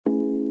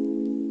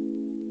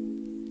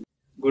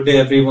Good day,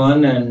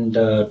 everyone. And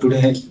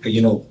today,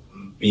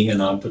 being an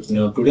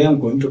entrepreneur, today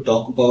I'm going to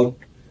talk about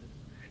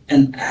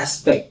an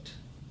aspect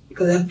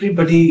because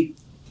everybody,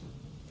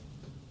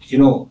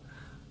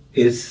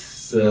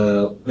 is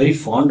very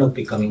fond of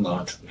becoming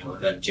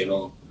entrepreneur and,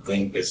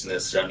 doing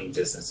business, running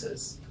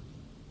businesses.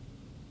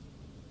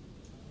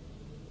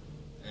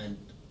 And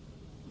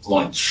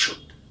one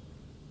should.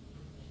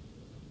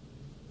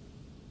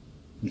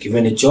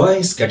 Given a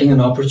choice, getting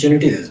an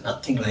opportunity, there's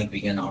nothing like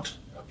being an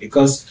entrepreneur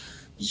because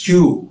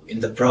you, in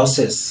the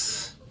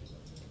process,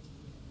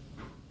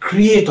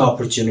 create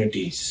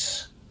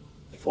opportunities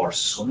for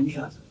so many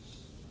others.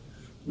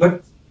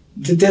 But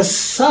there's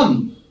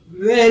some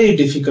very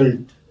difficult,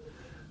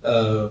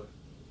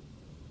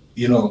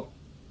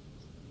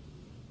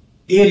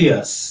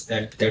 areas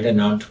that an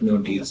entrepreneur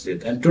deals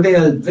with. And today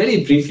I'll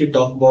very briefly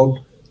talk about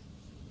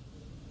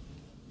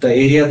the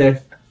area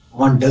that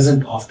one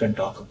doesn't often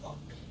talk about.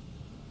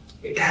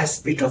 It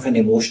has a bit of an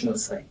emotional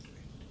side to it.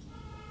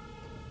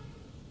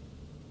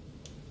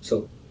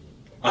 So,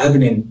 I've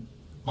been an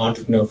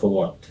entrepreneur for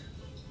what?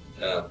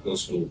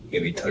 Close to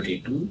maybe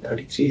 32,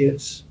 33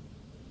 years.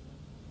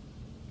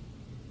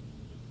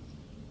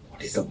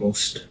 What is the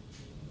most?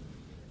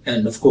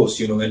 And of course,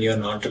 when you're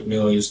an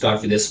entrepreneur, you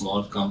start with a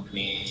small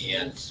company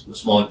and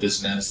small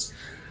business.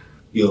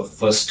 You're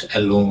first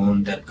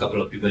alone, then a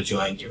couple of people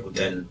join you,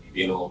 then,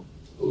 you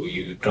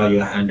try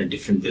your hand at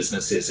different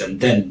businesses, and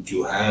then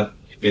you have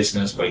a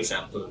business, for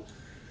example,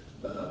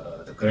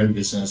 the current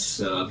business,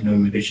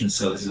 immigration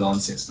services on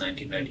since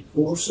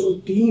 1994. So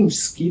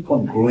teams keep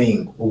on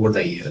growing over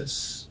the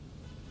years.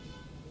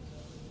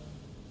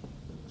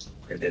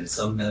 And then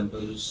some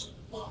members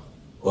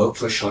work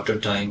for a shorter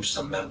time,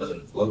 some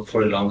members work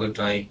for a longer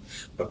time.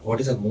 But what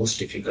is the most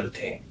difficult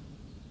thing?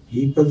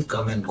 People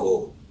come and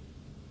go.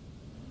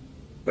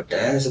 But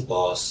as a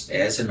boss,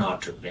 as an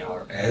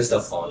entrepreneur, as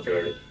the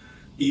founder,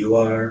 you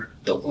are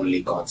the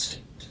only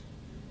constant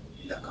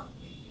in the company.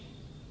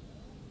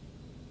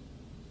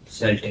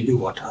 So I'll tell you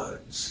what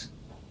hurts.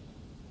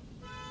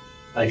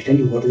 I'll tell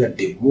you what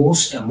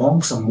is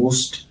amongst the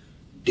most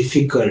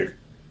difficult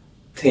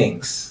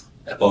things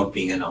about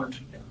being an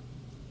entrepreneur.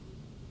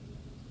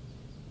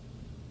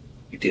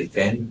 It is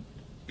when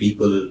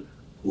people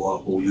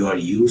who you are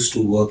used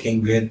to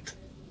working with,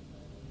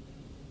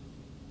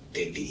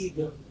 they leave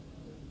and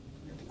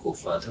they go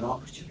for other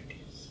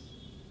opportunities.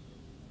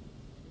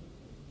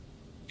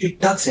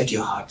 It tugs at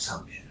your heart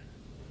somewhere.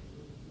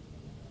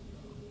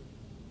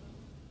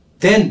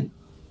 Then,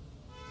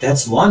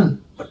 that's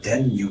one, but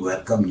then you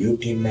welcome new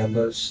team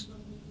members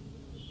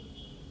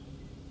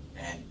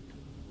and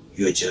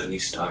your journey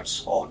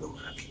starts all over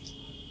again.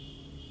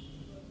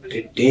 But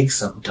it takes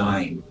some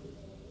time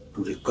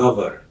to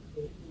recover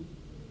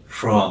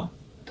from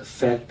the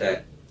fact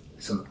that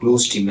some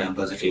close team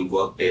members that you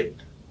worked with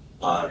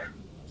are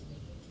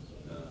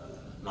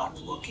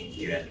not working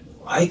here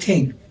anymore. I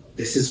think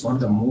this is one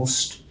of the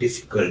most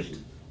difficult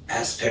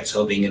aspects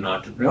of being an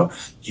entrepreneur.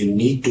 You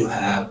need to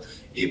have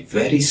a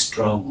very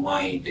strong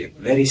mind, a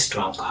very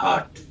strong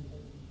heart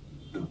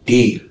to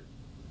deal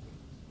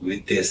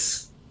with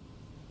this.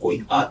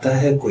 कोई आता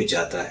है, कोई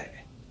जाता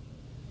है.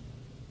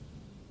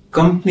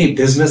 Company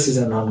business is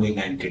an ongoing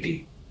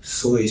entity.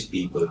 So is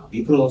people.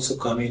 People also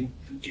come in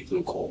and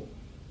people go.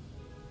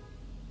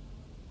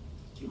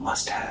 You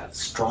must have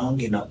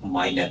strong enough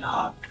mind and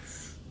heart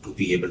to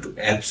be able to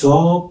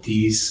absorb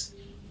these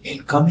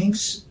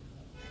incomings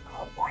and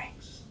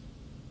outgoings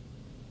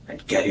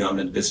and carry on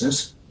with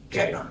business,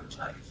 carry on with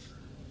life.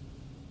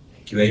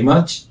 Thank you very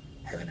much.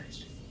 Have a nice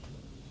day.